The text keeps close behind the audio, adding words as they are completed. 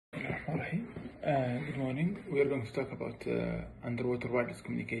Alright, good morning. We are going to talk about underwater wireless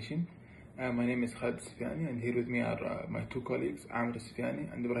communication. My name is Khalid AlSufyani, and here with me are my two colleagues, Amer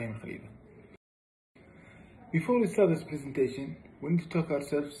Alsufyani and Ibrahim Alkhalifa. Before we start this presentation, we need to talk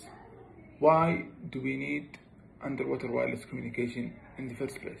ourselves, why do we need underwater wireless communication in the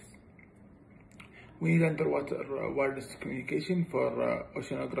first place? We need underwater wireless communication for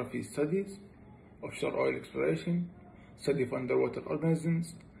oceanography studies, offshore oil exploration, study of underwater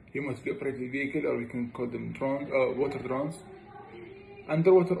organisms, remotely operated vehicle, or we can call them water drones,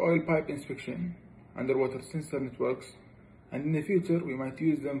 underwater oil pipe inspection, underwater sensor networks, and in the future we might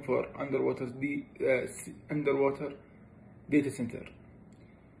use them for underwater data center.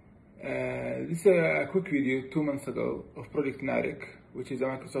 This is a quick video 2 months ago of Project NARIC, which is a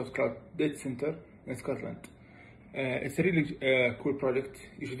Microsoft Cloud data center in Scotland. It's a really cool project.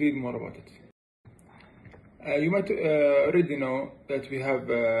 You should read more about it. You might already know that we have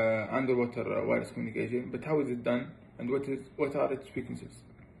underwater wireless communication, but how is it done and what are its weaknesses?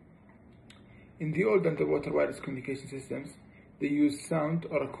 In the old underwater wireless communication systems, they use sound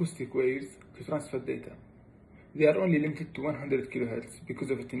or acoustic waves to transfer data. They are only limited to 100 kHz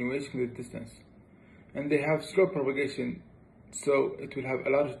because of attenuation with distance, and they have slow propagation, so it will have a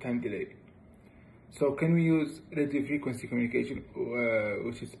large time delay. So can we use radio frequency communication,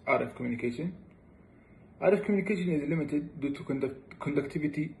 which is RF communication? RF communication is limited due to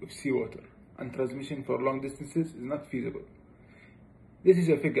conductivity of seawater, and transmission for long distances is not feasible. This is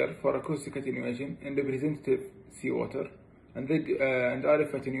a figure for acoustic attenuation in representative seawater and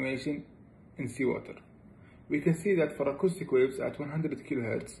RF attenuation in seawater. We can see that for acoustic waves at 100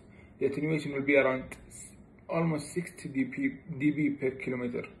 kHz, the attenuation will be around almost 60 dB per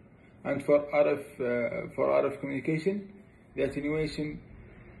kilometer, and for RF communication, the attenuation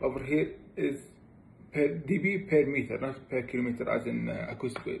over here is per dB per meter, not per kilometer as in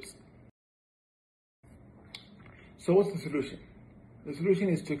acoustic waves. So what's the solution? The solution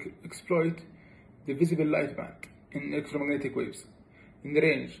is to exploit the visible light band in electromagnetic waves in the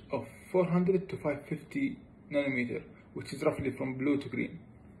range of 400 to 550 nanometer, which is roughly from blue to green.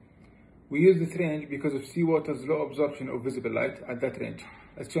 We use this range because of seawater's low absorption of visible light at that range,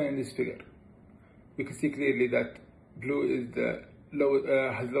 as shown in this figure. We can see clearly that blue is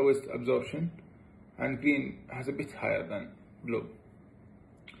has lowest absorption, and green has a bit higher than blue.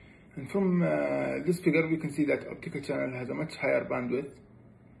 And from this figure we can see that optical channel has a much higher bandwidth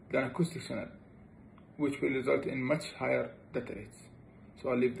than acoustic channel, which will result in much higher data rates. So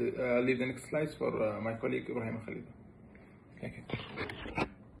I'll leave the next slides for my colleague Ibrahim Alkhalifa. Thank you.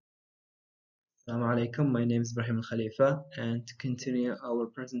 Assalamu alaikum, my name is Ibrahim Alkhalifa, and to continue our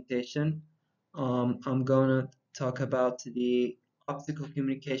presentation, I'm gonna talk about the optical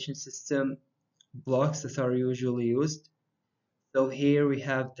communication system blocks that are usually used. So here we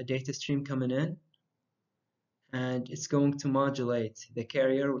have a data stream coming in, and it's going to modulate the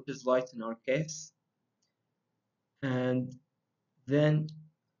carrier, which is light in our case, and then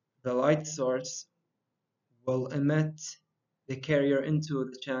the light source will emit the carrier into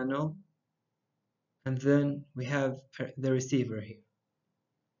the channel, and then we have the receiver here.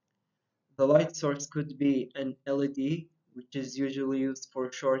 The light source could be an LED, which is usually used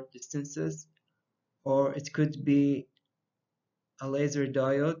for short distances, or it could be a laser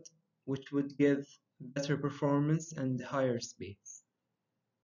diode, which would give better performance and higher speeds.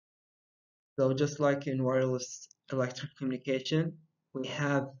 So just like in wireless electric communication, we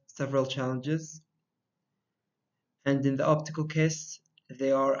have several challenges, and in the optical case,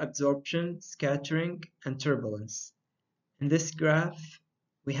 they are absorption, scattering, and turbulence. In this graph,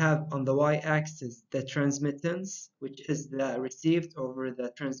 we have on the y-axis the transmittance, which is the received over the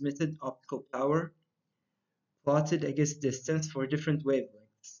transmitted optical power, plotted against distance for different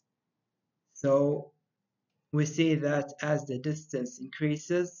wavelengths. So we see that as the distance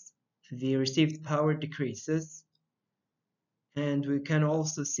increases, the received power decreases, and we can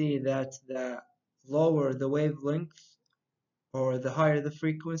also see that the lower the wavelength or the higher the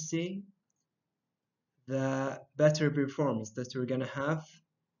frequency, the better performance that we're gonna have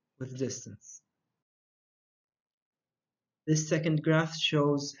with distance. This second graph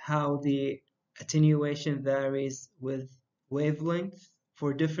shows how the attenuation varies with wavelength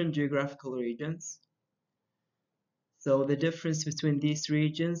for different geographical regions. So the difference between these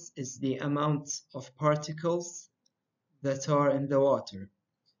regions is the amount of particles that are in the water.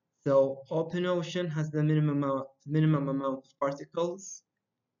 So open ocean has the minimum amount of particles,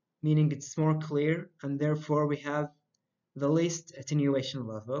 meaning it's more clear, and therefore we have the least attenuation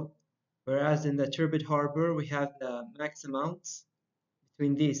level, whereas in the turbid harbor we have the max amounts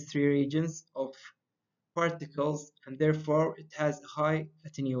between these three regions of particles, and therefore it has a high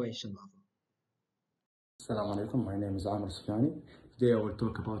attenuation level. Assalamu alaikum, my name is Amer Alsufyani. Today I will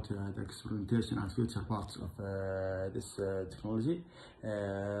talk about the experimentation and future parts of this technology.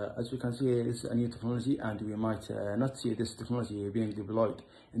 As you can see, this is a new technology and we might not see this technology being deployed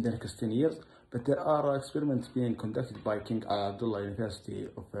in the next 10 years, but there are experiments being conducted by King Abdullah University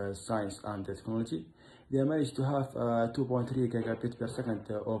of Science and Technology. They managed to have 2.3 gigabit per second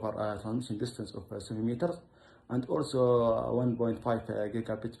over a transmission distance of 7 meters and also 1.5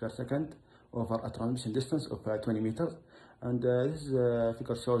 gigabit per second over a transmission distance of 20 meters, and this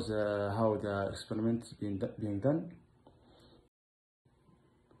figure shows how the experiment is being done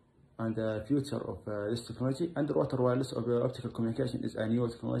and the future of this technology. Underwater wireless optical communication is a new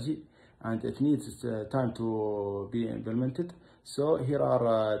technology and it needs time to be implemented. So here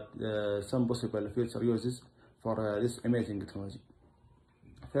are some possible future uses for this amazing technology.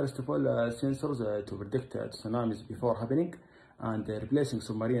 First of all, sensors to predict tsunamis before happening, and replacing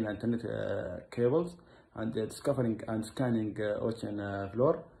submarine internet cables, and discovering and scanning ocean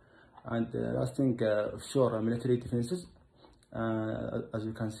floor, and last thing, offshore military defenses. As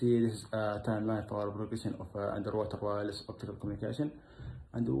you can see, this is a timeline for progression of underwater wireless optical communication.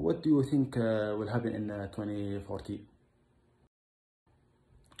 And what do you think will happen in 2040?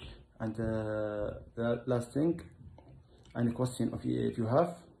 And the last thing, any question if you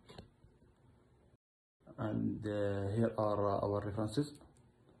have? And here are our references,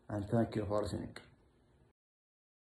 and thank you for listening.